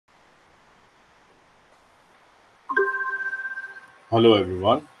Hello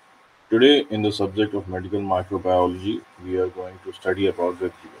everyone. Today in the subject of medical microbiology, we are going to study about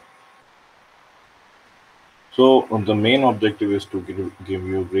vibrio. The main objective is to give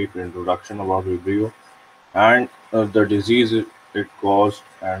you a brief introduction about vibrio and the disease it caused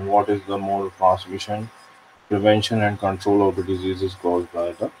and what is the mode of transmission, prevention and control of the diseases caused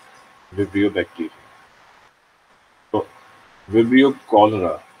by the vibrio bacteria. So vibrio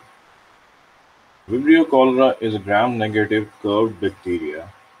cholera. Vibrio cholera is a gram-negative curved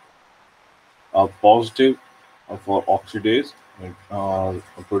bacteria, a positive for oxidase, it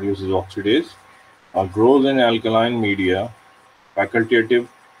produces oxidase, grows in alkaline media, facultative,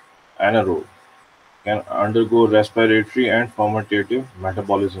 anaerobe, can undergo respiratory and fermentative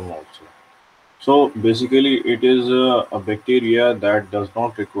metabolism also. So basically, it is a bacteria that does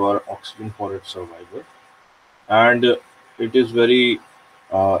not require oxygen for its survival, and it is very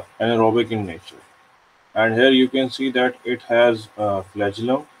anaerobic in nature. And here you can see that it has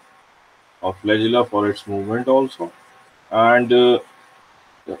flagellum or flagella for its movement also, and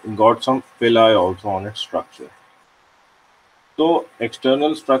got some villi also on its structure. So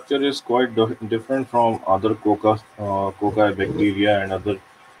external structure is quite different from other cocci bacteria and other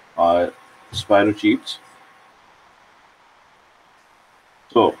uh, spirochetes.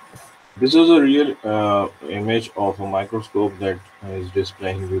 So this is a real image of a microscope that is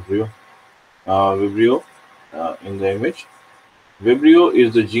displaying Vibrio in the image. Vibrio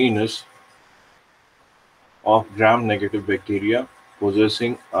is the genus of gram-negative bacteria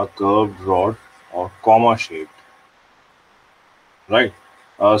possessing a curved rod or comma shaped, right?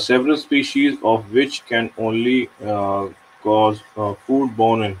 Several species of which can only cause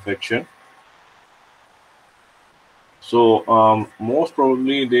foodborne infection. So most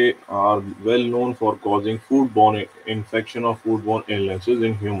probably they are well known for causing foodborne infection or foodborne illnesses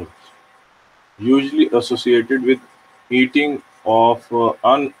in humans, usually associated with eating of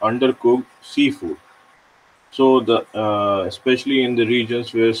undercooked seafood. So the especially in the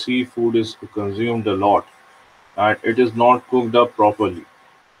regions where seafood is consumed a lot and it is not cooked up properly.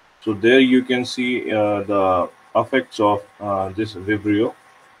 So there you can see the effects of this vibrio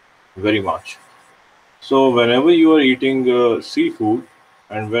very much. So whenever you are eating seafood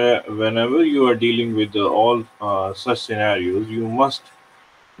and whenever you are dealing with all such scenarios, you must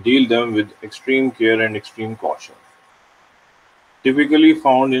deal them with extreme care and extreme caution. Typically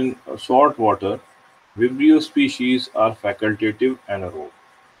found in salt water, vibrio species are facultative anaerobe.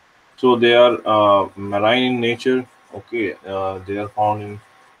 So they are marine in nature. Okay, they are found in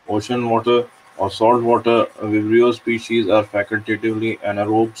ocean water or salt water. Vibrio species are facultatively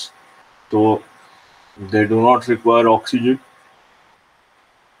anaerobes, so they do not require oxygen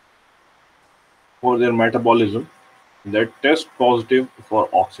for their metabolism. They test positive for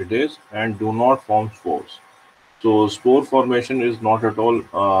oxidase and do not form spores. So spore formation is not at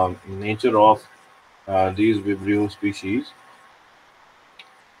all nature of these Vibrio species.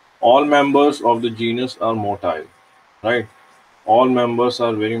 All members of the genus are motile, right? All members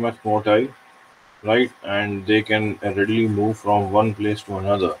are very much motile, right? And they can readily move from one place to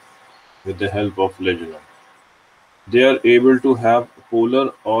another with the help of flagellum. They are able to have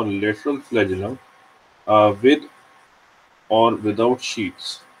polar or lateral flagellum with or without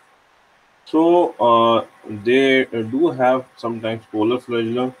sheaths. So they do have sometimes polar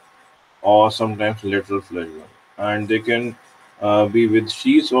flagellum or sometimes lateral flagellum, and they can be with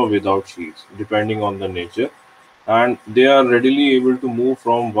sheaths or without sheaths depending on the nature, and they are readily able to move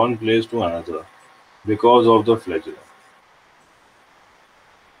from one place to another because of the flagellum.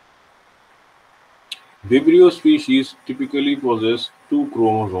 Vibrio species typically possess two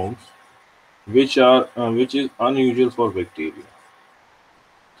chromosomes, which is unusual for bacteria.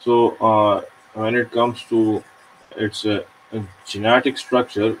 So when it comes to its genetic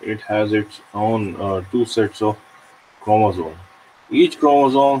structure, it has its own two sets of chromosomes. Each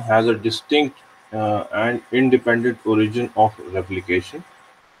chromosome has a distinct and independent origin of replication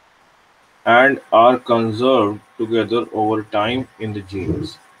and are conserved together over time in the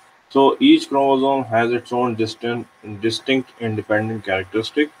genes. So each chromosome has its own distinct independent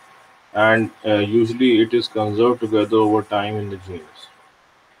characteristic, and usually it is conserved together over time in the genes.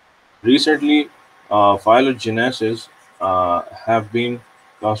 Recently, phylogenesis have been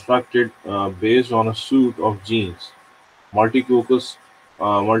constructed based on a suite of genes, multilocus,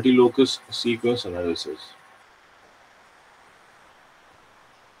 multilocus sequence analysis.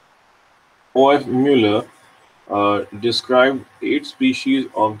 O.F. Mueller described 8 species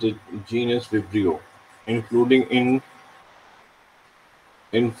of the genus Vibrio, including in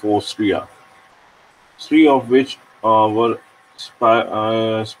Infostria, 3 of which were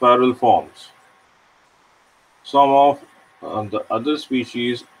spiral forms. Some of The other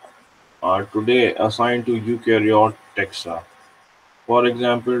species are today assigned to eukaryote taxa. For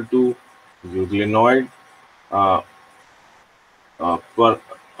example, to euglenoid, uh, per,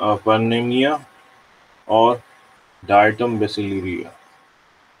 Pernemia, or Diatom basilaria.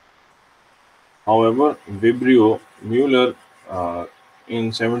 However, Vibrio Mueller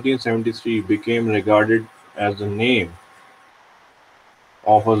in 1773 became regarded as the name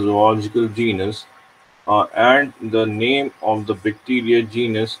of a zoological genus, and the name of the bacteria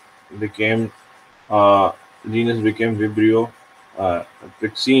became uh, became Vibrio uh,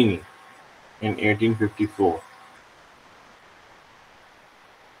 pixini in 1854.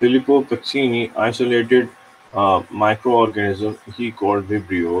 Filippo Pacini isolated microorganism he called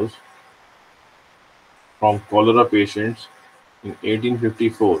Vibrios from cholera patients in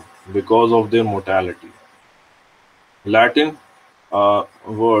 1854 because of their mortality. Latin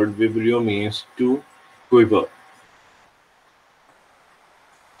word "vibrio" means to quiver.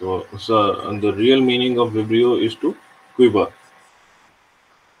 So, the real meaning of vibrio is to quiver.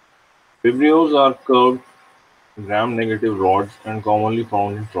 Vibrios are curved gram-negative rods and commonly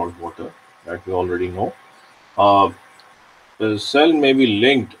found in salt water, that we already know. Uh, the cell may be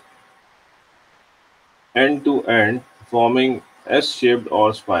linked end to end, forming S-shaped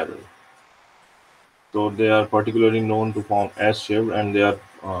or spiral. So they are particularly known to form S-shaped, and they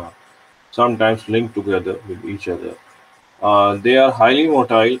are sometimes linked together with each other. They are highly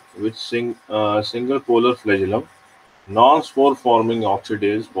motile with single polar flagellum, non-spore forming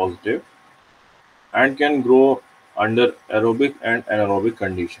oxidase positive, and can grow under aerobic and anaerobic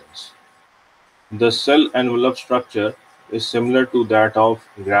conditions. The cell envelope structure is similar to that of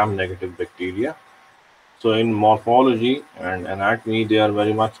gram-negative bacteria. So in morphology and anatomy, they are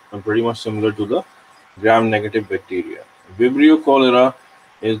pretty much similar to the gram-negative bacteria. Vibrio cholera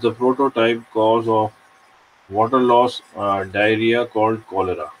is the prototype cause of water loss diarrhea called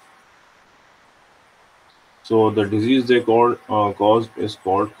cholera. So the disease they caused is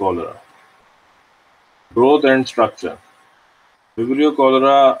called cholera. Growth and structure. Vibrio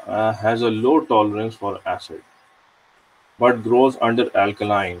cholera has a low tolerance for acid, but grows under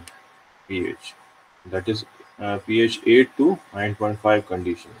alkaline pH, that is pH 8 to 9.5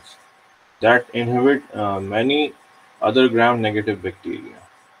 conditions that inhibit many other gram-negative bacteria.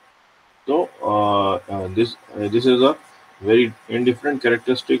 So this is a very indifferent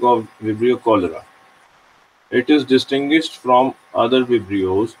characteristic of Vibrio cholera. It is distinguished from other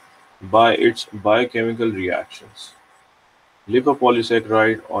Vibrios by its biochemical reactions,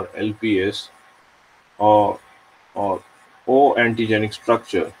 lipopolysaccharide or LPS, or, or O-antigenic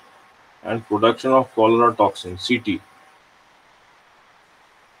structure, and production of cholera toxin (CT).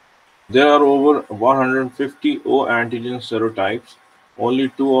 There are over 150 O-antigen serotypes, only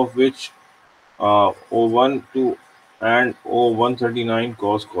two of which, O12 and O139,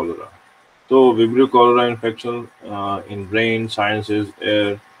 cause cholera. So, Vibrio cholera infection in brain, sinuses,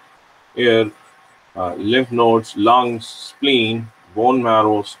 air, lymph nodes, lungs, spleen, bone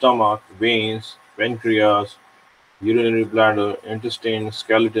marrow, stomach, veins, pancreas, urinary bladder, intestine,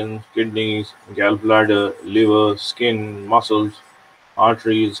 skeleton, kidneys, gallbladder, liver, skin, muscles,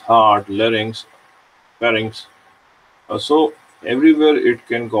 arteries, heart, pharynx. So everywhere it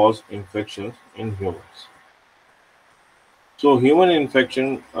can cause infections in humans. So human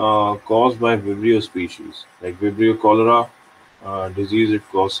infection caused by Vibrio species, like Vibrio cholera disease, it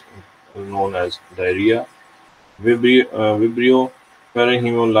causes known as diarrhea. Vibrio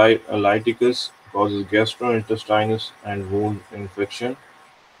perimyelitis causes gastrointestinal and wound infection.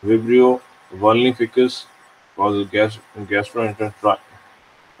 Vibrio vulnificus causes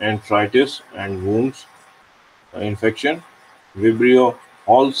gastroenteritis and wounds infection. Vibrio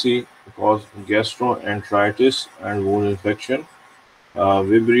halsey causes gastroenteritis and wound infection.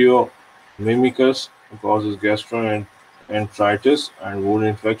 Vibrio mimicus causes gastroenteritis and wound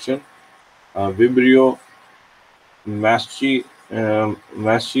infection. Vibrio Masticovi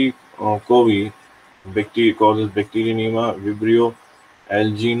causes bacteremia. Vibrio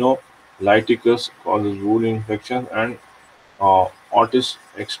alginolyticus causes wound infection and otis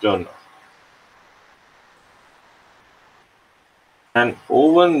externa. An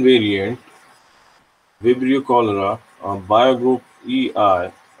O1 variant, Vibrio cholera, biogroup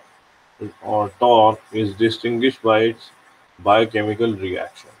EI or TOR, is distinguished by its biochemical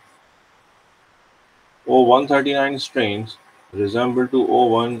reaction. O139 strains resemble to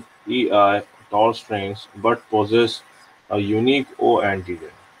O1 EI TOR strains but possess a unique O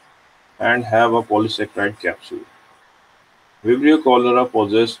antigen and have a polysaccharide capsule. Vibrio cholera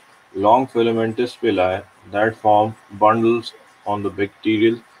possess long filamentous villi that form bundles on the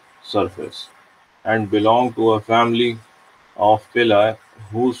bacterial surface and belong to a family of villi,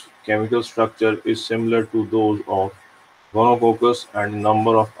 whose chemical structure is similar to those of gonococcus and a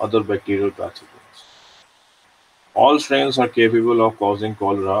number of other bacterial pathogens. All strains are capable of causing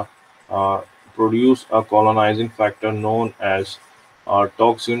cholera, uh, produce a colonizing factor known as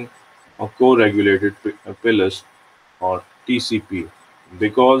toxin co-regulated pilus or TCP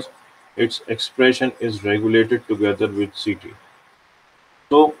because its expression is regulated together with CT.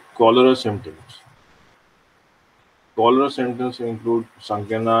 So, cholera symptoms. Cholera symptoms include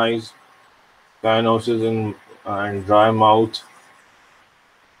sunken eyes, cyanosis and dry mouth,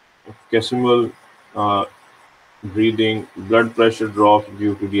 casemal uh, breathing, blood pressure drops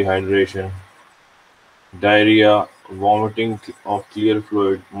due to dehydration, diarrhea, vomiting of clear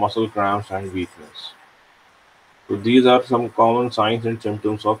fluid, muscle cramps, and weakness. So these are some common signs and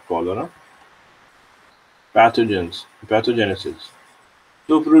symptoms of cholera. Pathogenesis.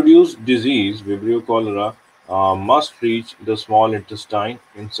 To produce disease, Vibrio cholera must reach the small intestine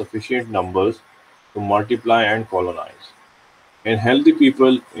in sufficient numbers to multiply and colonize. In healthy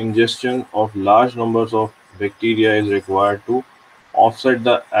people, ingestion of large numbers of bacteria is required to offset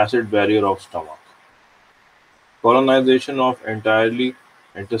the acid barrier of stomach. Colonization of entirely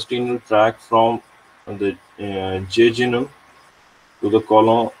intestinal tract from the jejunum to the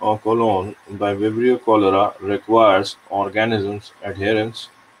colon by Vibrio cholera requires organisms' adherence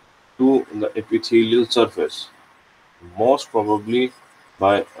to the epithelial surface, most probably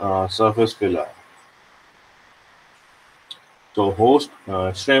by surface villi. So, host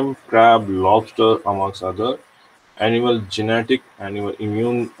shrimp, crab, lobster, amongst other animal genetic, animal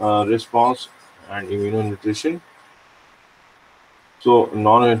immune response, and immunonutrition. So,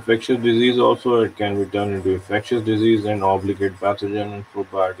 non-infectious disease also it can be turned into infectious disease and obligate pathogen and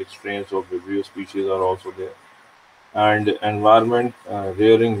probiotic strains of Vibrio species are also there. And environment,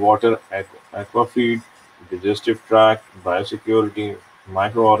 rearing water, aquafeed, digestive tract, biosecurity,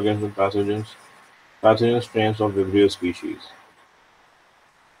 microorganism pathogen strains of Vibrio species.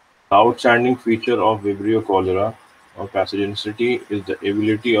 The outstanding feature of Vibrio cholera or pathogenicity is the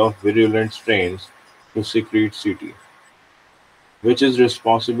ability of virulent strains to secrete Ct, which is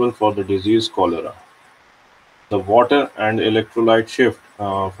responsible for the disease cholera. The water and electrolyte shift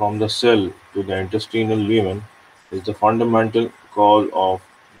from the cell to the intestinal lumen is the fundamental cause of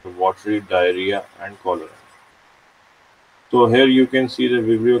the watery diarrhea and cholera. So here you can see the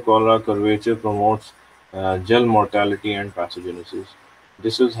Vibrio cholera curvature promotes gel mortality and pathogenesis.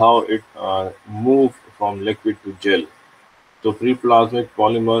 This is how it moved from liquid to gel. So preplasmic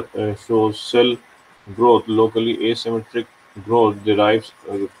polymer shows cell growth locally asymmetric growth derives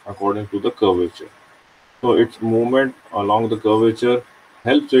according to the curvature. So its movement along the curvature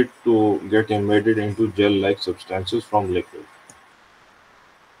helps it to get embedded into gel-like substances from liquid.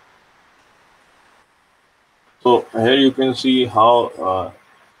 So here you can see how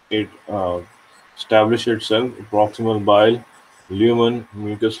it established itself: proximal bile, lumen,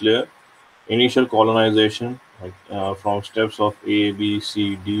 mucus layer, initial colonization like, from steps of A, B,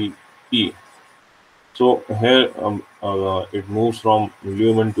 C, D, E. So here it moves from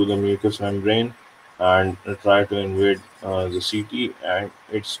lumen to the mucous membrane and try to invade the CT and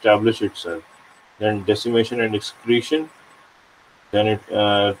it establish itself. Then decimation and excretion. Then it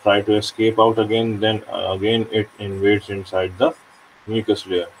try to escape out again. Then again it invades inside the mucus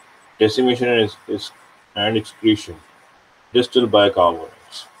layer. Decimation and excretion. Distal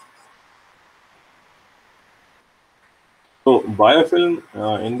bicarbonates. So biofilm,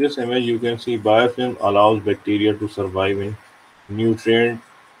 in this image you can see biofilm allows bacteria to survive in nutrient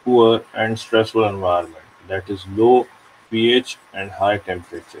poor and stressful environment that is low pH and high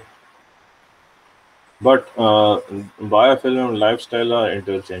temperature. But biofilm and lifestyle are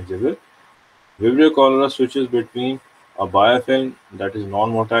interchangeable. Vibrio cholera switches between a biofilm that is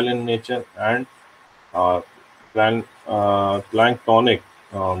non-motile in nature and uh, planktonic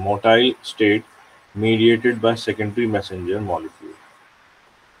motile state mediated by secondary messenger molecule.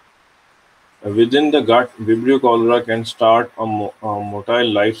 Within the gut, Vibrio cholera can start a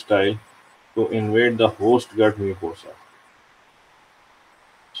motile lifestyle to invade the host gut mucosa.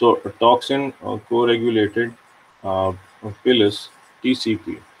 So, a toxin co-regulated uh, pilus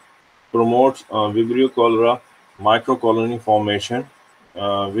 (TCP) promotes Vibrio cholera microcolony formation,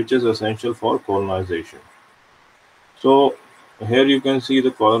 which is essential for colonization. So, here you can see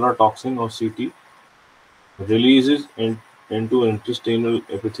the cholera toxin or CT releases into intestinal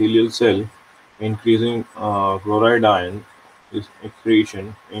epithelial cell, increasing chloride ion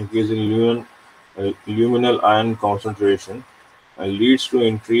excretion, increasing luminal ion concentration, leads to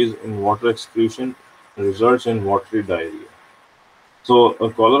increase in water excretion, results in watery diarrhea. So,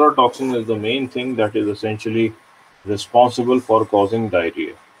 cholera toxin is the main thing that is essentially responsible for causing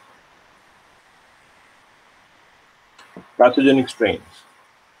diarrhea. Pathogenic strains.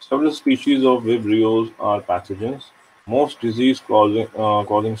 Several species of vibrios are pathogens. Most disease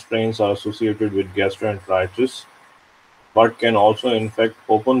causing strains are associated with gastroenteritis, but can also infect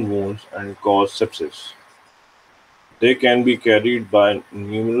open wounds and cause sepsis. They can be carried by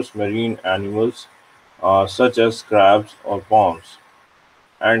numerous marine animals, such as crabs or prawns,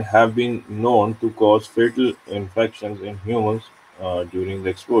 and have been known to cause fatal infections in humans during the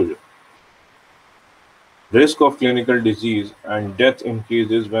exposure. Risk of clinical disease and death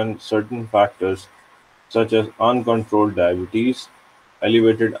increases when certain factors, such as uncontrolled diabetes,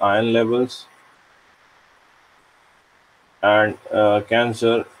 elevated iron levels, and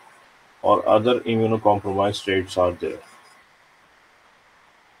cancer or other immunocompromised states are there.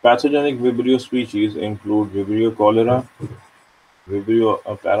 Pathogenic Vibrio species include Vibrio cholera, Vibrio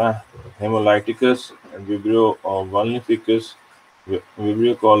parahemolyticus, and Vibrio vulnificus.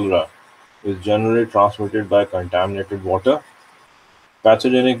 Vibrio cholera is generally transmitted by contaminated water.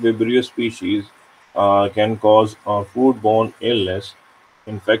 Pathogenic Vibrio species can cause foodborne illness,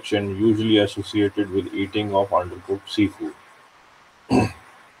 infection usually associated with eating of undercooked seafood.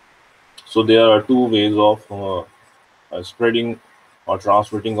 So there are two ways of spreading or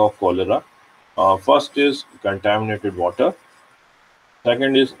transmitting of cholera. First is contaminated water.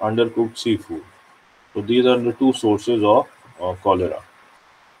 Second is undercooked seafood. So these are the two sources of cholera.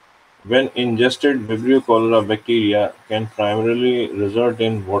 When ingested, Vibrio cholera bacteria can primarily result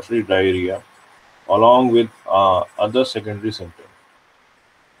in watery diarrhea along with other secondary symptoms.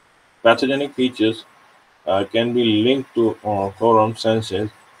 Pathogenic features can be linked to quorum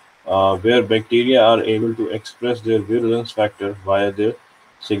senses, where bacteria are able to express their virulence factor via their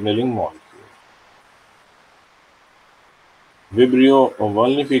signaling molecule. Vibrio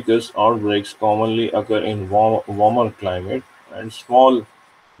vulnificus outbreaks commonly occur in warmer climate, and small,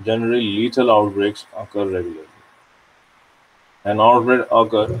 generally lethal outbreaks occur regularly. An outbreak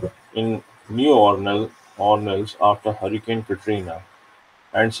occurred in New Orleans after Hurricane Katrina,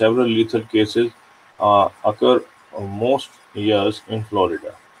 and several lethal cases occur most years in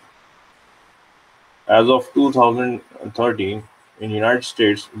Florida. As of 2013, in United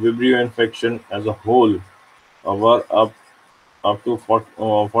States, Vibrio infection as a whole were up to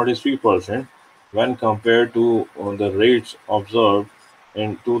 43% when compared to the rates observed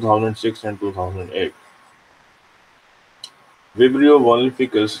in 2006 and 2008. Vibrio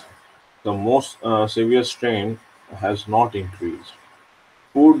vulnificus, the most severe strain, has not increased.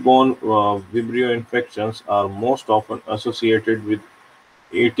 Foodborne Vibrio infections are most often associated with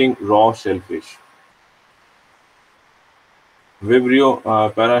eating raw shellfish. Vibrio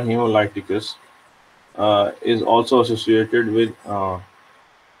parahemolyticus is also associated with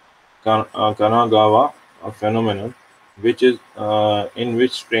Kanagawa phenomenon, which is in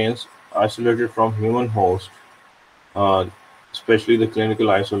which strains isolated from human hosts, uh, especially the clinical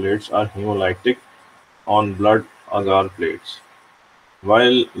isolates, are hemolytic on blood agar plates,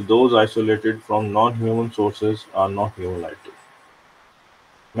 while those isolated from non-human sources are not hemolytic.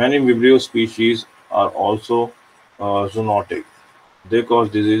 Many Vibrio species are also zoonotic. They cause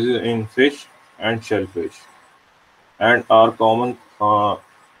diseases in fish and shellfish, and are common cause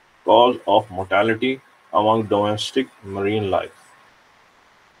of mortality among domestic marine life.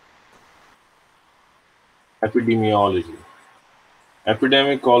 Epidemiology.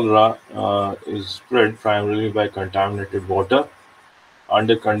 Epidemic cholera is spread primarily by contaminated water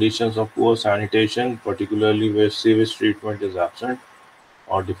under conditions of poor sanitation, particularly where sewage treatment is absent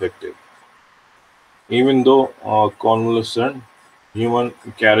or defective. Even though convalescent human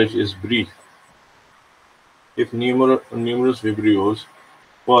carriage is brief, if numerous vibrios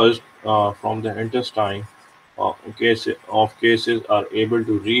purged from the intestine cases are able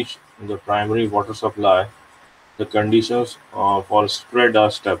to reach the primary water supply, the conditions for spread are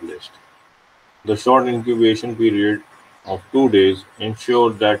established. The short incubation period of 2 days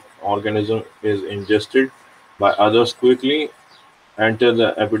ensures that organism is ingested by others quickly enter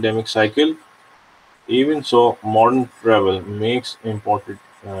the epidemic cycle. Even so, modern travel makes imported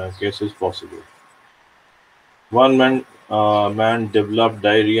cases possible. One man developed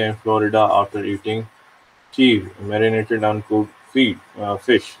diarrhea in Florida after eating cheese, marinated uncooked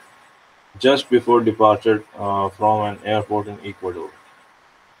fish, just before departure from an airport in Ecuador.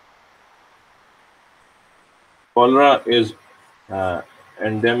 Cholera is uh,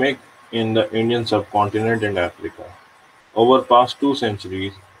 endemic in the Indian subcontinent and Africa. Over past 2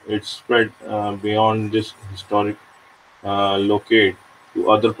 centuries, it spread beyond this historic locate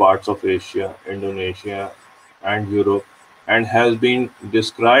to other parts of Asia, Indonesia, and Europe, and has been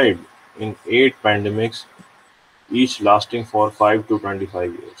described in 8 pandemics each lasting for 5 to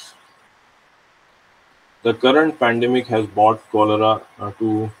 25 years. The current pandemic has brought cholera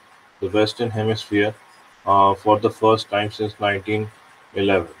to the Western Hemisphere for the first time since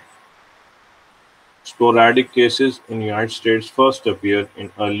 1911. Sporadic cases in the United States first appeared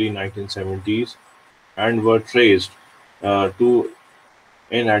in early 1970s and were traced to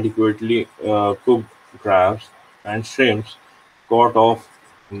inadequately cooked crabs and shrimps caught off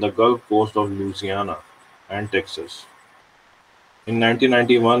the Gulf Coast of Louisiana and Texas. In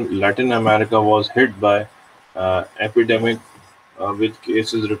 1991, Latin America was hit by epidemic with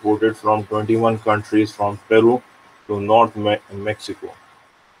cases reported from 21 countries from Peru to North Mexico.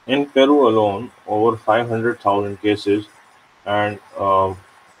 In Peru alone, over 500,000 cases and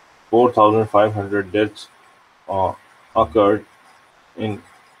 4,500 deaths uh, occurred in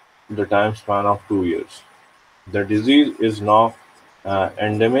the time span of 2 years. The disease is now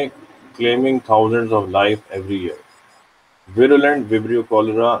endemic, claiming thousands of lives every year. Virulent Vibrio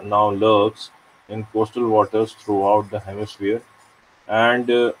cholera now lurks in coastal waters throughout the hemisphere and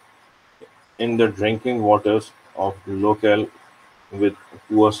in the drinking waters of locale with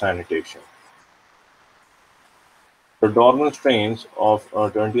poor sanitation. The dormant strains of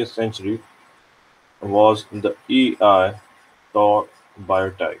 20th century was the E.I. Tor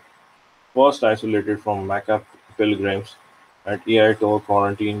biotype, first isolated from Macca pilgrims at E.I. Tor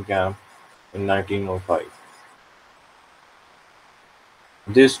quarantine camp in 1905.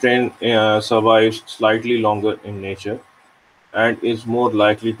 This strain survives slightly longer in nature and is more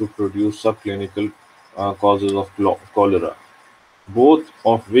likely to produce subclinical causes of cholera, both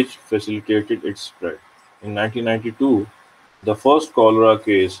of which facilitated its spread. In 1992, the first cholera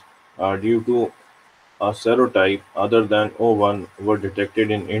case due to a serotype other than O1 were detected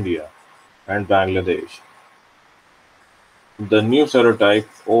in India and Bangladesh. The new serotype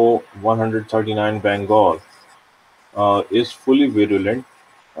O139 Bengal is fully virulent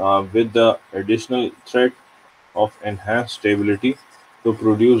with the additional threat of enhanced stability to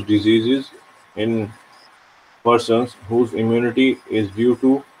produce diseases in persons whose immunity is due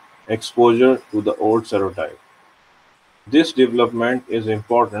to exposure to the old serotype. This development is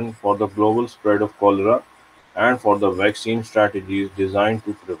important for the global spread of cholera and for the vaccine strategies designed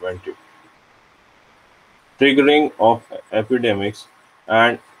to prevent it. Triggering of epidemics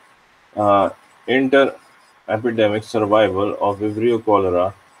and uh, inter-epidemic survival of Vibrio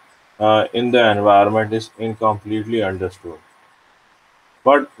cholera in the environment is incompletely understood,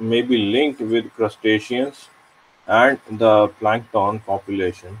 but may be linked with crustaceans and the plankton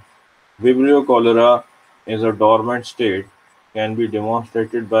population. Vibrio cholera is a dormant state can be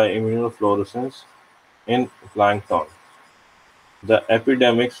demonstrated by immunofluorescence in plankton. The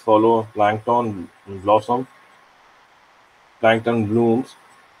epidemics follow plankton blooms.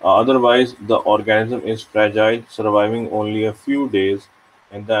 Otherwise, the organism is fragile, surviving only a few days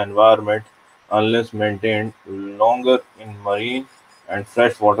in the environment unless maintained longer in marine and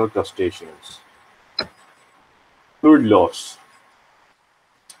freshwater crustaceans. Fluid loss.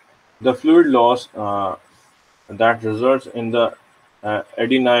 The fluid loss that results in the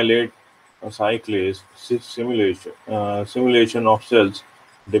adenylate cyclase simulation of cells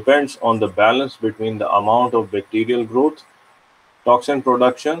depends on the balance between the amount of bacterial growth, toxin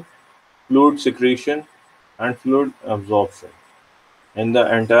production, fluid secretion, and fluid absorption in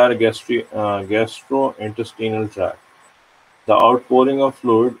the entire gastrointestinal tract. The outpouring of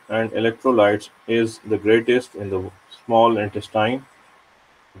fluid and electrolytes is the greatest in the small intestine,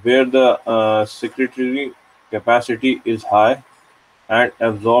 where the secretory capacity is high and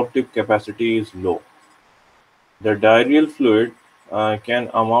absorptive capacity is low. The diarrheal fluid can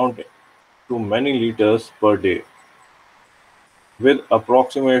amount to many liters per day, with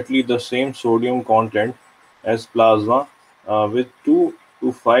approximately the same sodium content as plasma, with 2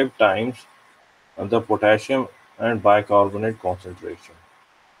 to 5 times the potassium and bicarbonate concentration.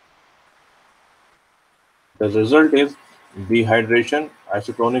 The result is dehydration,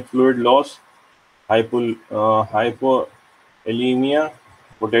 isotonic fluid loss, hypoalemia,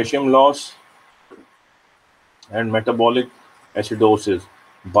 potassium loss, and metabolic acidosis,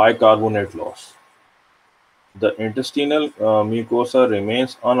 bicarbonate loss. The intestinal mucosa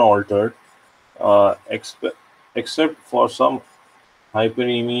remains unaltered uh, expe- except for some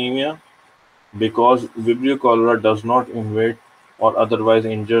hyperemia because Vibrio cholera does not invade or otherwise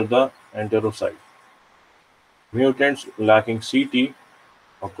injure the enterocyte. Mutants lacking Ct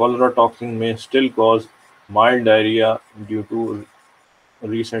or cholera toxin may still cause mild diarrhea due to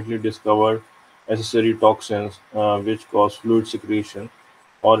recently discovered accessory toxins which cause fluid secretion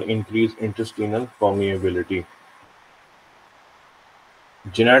or increase intestinal permeability.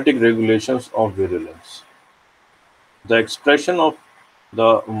 Genetic regulations of virulence. The expression of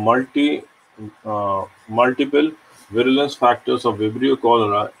the multiple virulence factors of Vibrio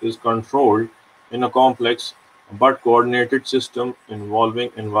cholera is controlled in a complex but coordinated system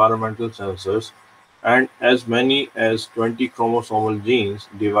involving environmental sensors and as many as 20 chromosomal genes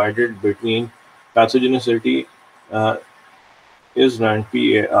divided between pathogenicity uh, Island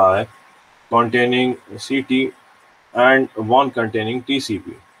PAI containing CT and one containing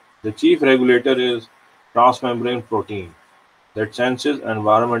TCP. The chief regulator is transmembrane protein that senses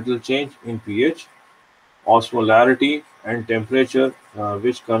environmental change in pH, osmolarity, and temperature,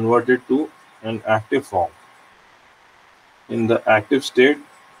 which convert it to an active form. In the active state,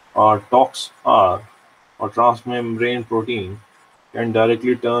 TOX-R or transmembrane protein can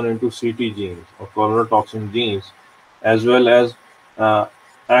directly turn into CT genes or cholera toxin genes, as well as uh,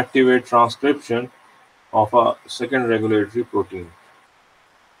 activate transcription of a second regulatory protein.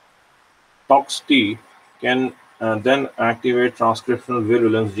 TOX-T can then activate transcriptional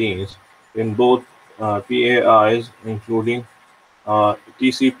virulence genes in both PAIs, including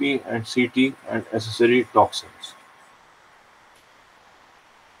TCP and CT and accessory toxins.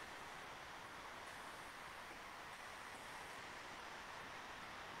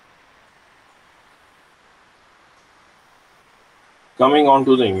 Coming on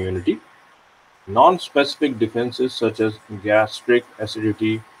to the immunity, non-specific defenses such as gastric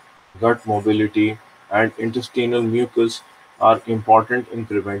acidity, gut mobility, and intestinal mucus are important in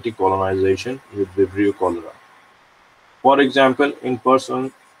preventing colonization with Vibrio cholera. For example, in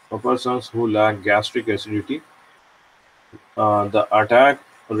persons who lack gastric acidity, the attack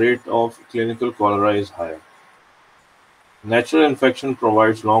rate of clinical cholera is higher. Natural infection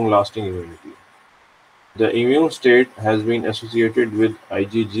provides long-lasting immunity. The immune state has been associated with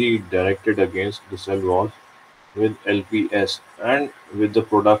IgG directed against the cell walls, with LPS, and with the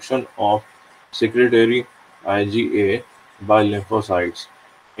production of secretory IgA by lymphocytes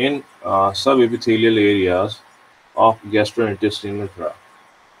in subepithelial areas of gastrointestinal tract.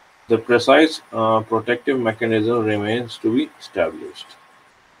 The precise protective mechanism remains to be established.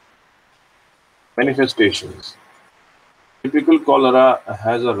 Manifestations: typical cholera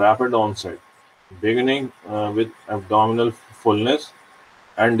has a rapid onset, beginning with abdominal fullness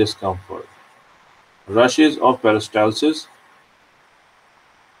and discomfort. Rushes of peristalsis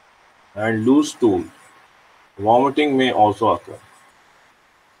and loose stool. Vomiting may also occur.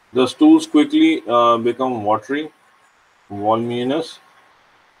 The stools quickly become watery, voluminous,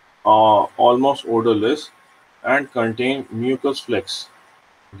 almost odorless, and contain mucus flakes,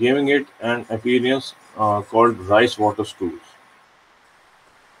 giving it an appearance called rice water stools.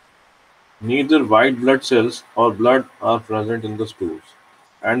 Neither white blood cells or blood are present in the stools,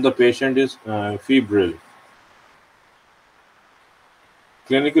 and the patient is febrile.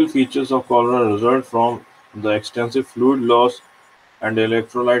 Clinical features of cholera result from the extensive fluid loss and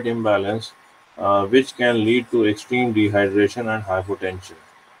electrolyte imbalance, which can lead to extreme dehydration and hypotension,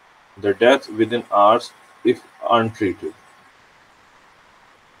 the death within hours if untreated.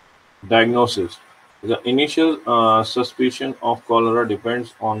 Diagnosis: the initial suspicion of cholera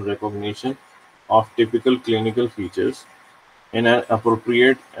depends on recognition of typical clinical features in an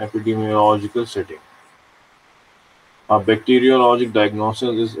appropriate epidemiological setting. A bacteriologic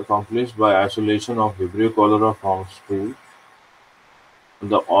diagnosis is accomplished by isolation of Vibrio cholera from stool.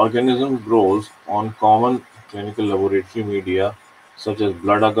 The organism grows on common clinical laboratory media such as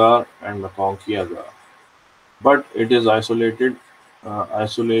blood agar and McConkey agar, but it is isolation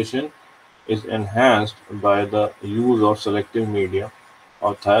is enhanced by the use of selective media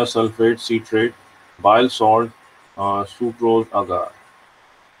or thiosulfate citrate, bile salt, sucrose agar.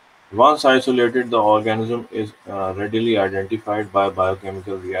 Once isolated, the organism is readily identified by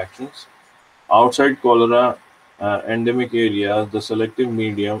biochemical reactions. Outside cholera endemic areas, the selective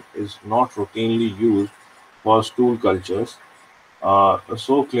medium is not routinely used for stool cultures,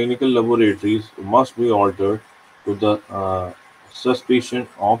 so clinical laboratories must be altered to the suspicion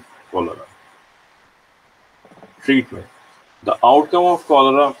of cholera. Treatment: the outcome of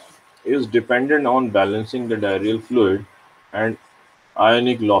cholera is dependent on balancing the diarrheal fluid and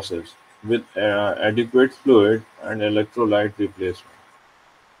ionic losses with adequate fluid and electrolyte replacement.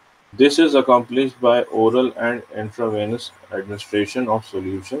 This is accomplished by oral and intravenous administration of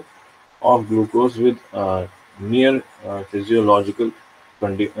solution of glucose with near physiological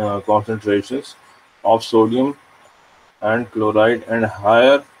concentrations of sodium and chloride and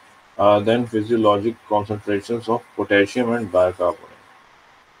higher than physiologic concentrations of potassium and bicarbonate.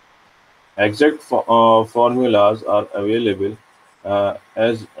 Exact formulas are available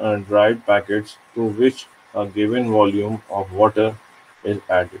as dried packets to which a given volume of water is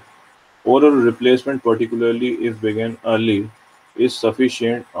added. Oral replacement, particularly if begun early, is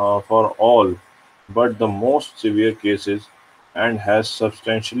sufficient for all but the most severe cases and has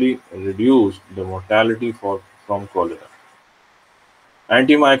substantially reduced the mortality from cholera.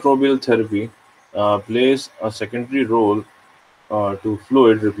 Antimicrobial therapy plays a secondary role to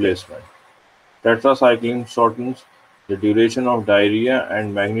fluid replacement. Tetracycline shortens the duration of diarrhea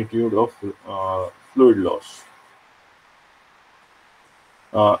and magnitude of fluid loss.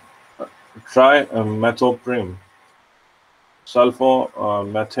 Uh, Try methoprene,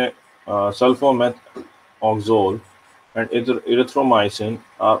 sulfomethoxazole, and erythromycin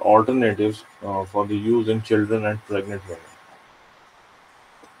are alternatives for the use in children and pregnant women.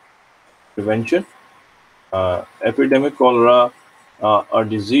 Prevention: epidemic cholera, a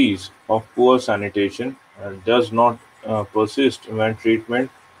disease of poor sanitation, does not persist when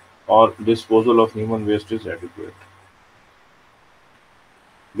treatment or disposal of human waste is adequate.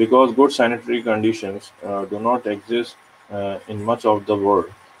 Because good sanitary conditions do not exist in much of the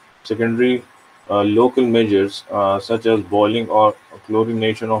world, secondary local measures such as boiling or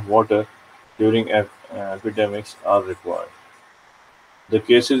chlorination of water during epidemics are required. The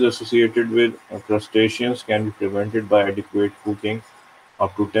cases associated with crustaceans can be prevented by adequate cooking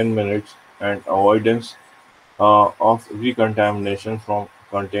up to 10 minutes and avoidance of recontamination from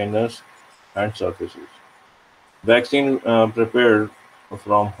containers and surfaces. Vaccine prepared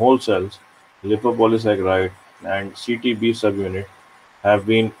from whole cells, lipopolysaccharide, and CTB subunit have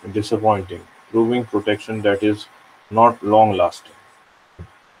been disappointing, proving protection that is not long-lasting.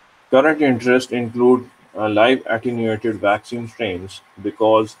 Current interests include live attenuated vaccine strains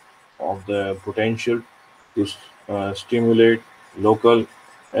because of the potential to stimulate local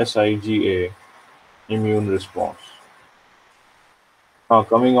SIGA immune response.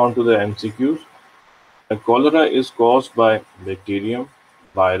 Coming on to the MCQs, cholera is caused by bacterium,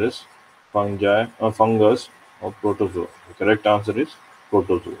 virus, fungus, or protozoa. The correct answer is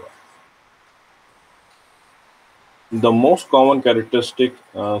protozoa. The most common characteristic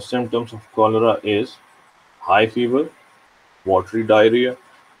symptoms of cholera is high fever, watery diarrhea,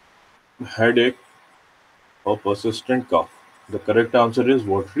 headache, or persistent cough. The correct answer is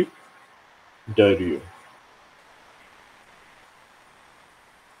watery diarrhea.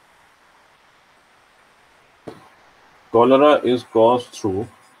 Cholera is caused through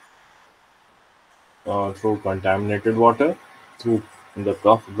contaminated water, through the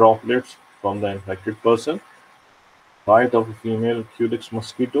cough droplets from the infected person, bite of a female Culex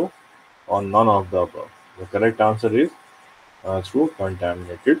mosquito, or none of the above. The correct answer is through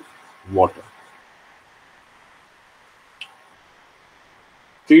contaminated water.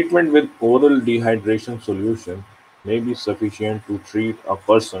 Treatment with oral dehydration solution may be sufficient to treat a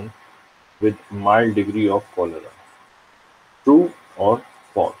person with mild degree of cholera. True or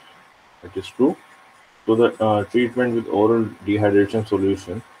false? It is true. So the treatment with oral dehydration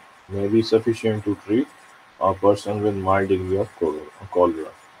solution may be sufficient to treat a person with mild degree of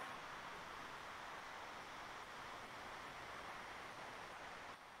cholera.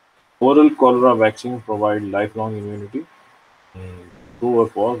 Oral cholera vaccine provide lifelong immunity. Mm, True or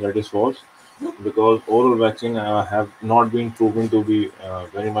false? That is false, because oral vaccine have not been proven to be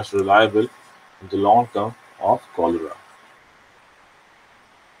very much reliable in the long term of cholera,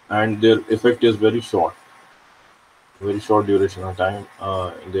 and their effect is very short duration of time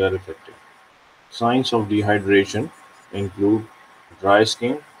they are effective. Signs of dehydration include dry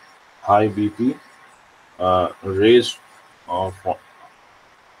skin, high BP, raised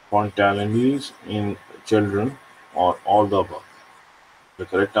fontanelles in children, or all the above. The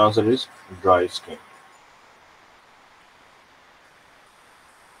correct answer is dry skin.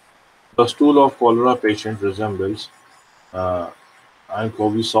 The stool of cholera patient resembles uh,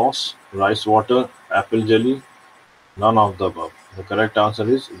 anchovy sauce, rice water, apple jelly, none of the above. The correct answer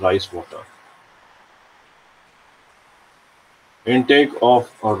is rice water. Intake of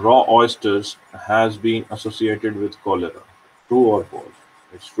raw oysters has been associated with cholera. True or false?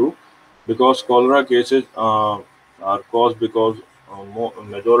 It's true, because cholera cases are caused because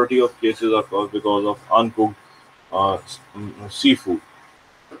majority of cases are caused because of uncooked seafood.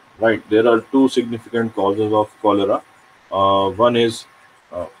 Right, there are two significant causes of cholera. One is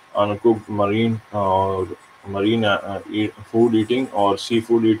uncooked marine food eating or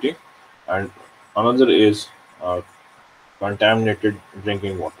seafood eating, and another is uh, contaminated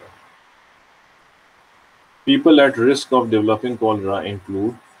drinking water. People at risk of developing cholera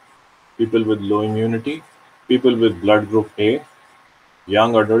include people with low immunity, people with blood group A,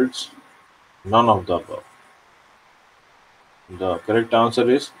 young adults, none of the above. The correct answer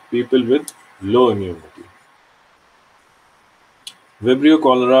is people with low immunity. Vibrio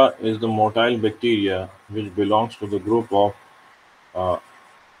cholera is the motile bacteria which belongs to the group of uh,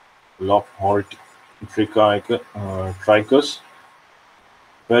 Lophortrichus,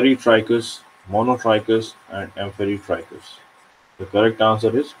 Peritrichus, Monotrichus, and Amphitrichus. The correct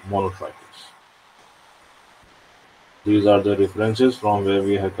answer is Monotrichus. These are the references from where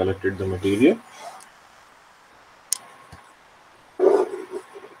we have collected the material.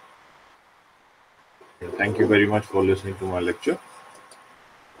 Thank you very much for listening to my lecture.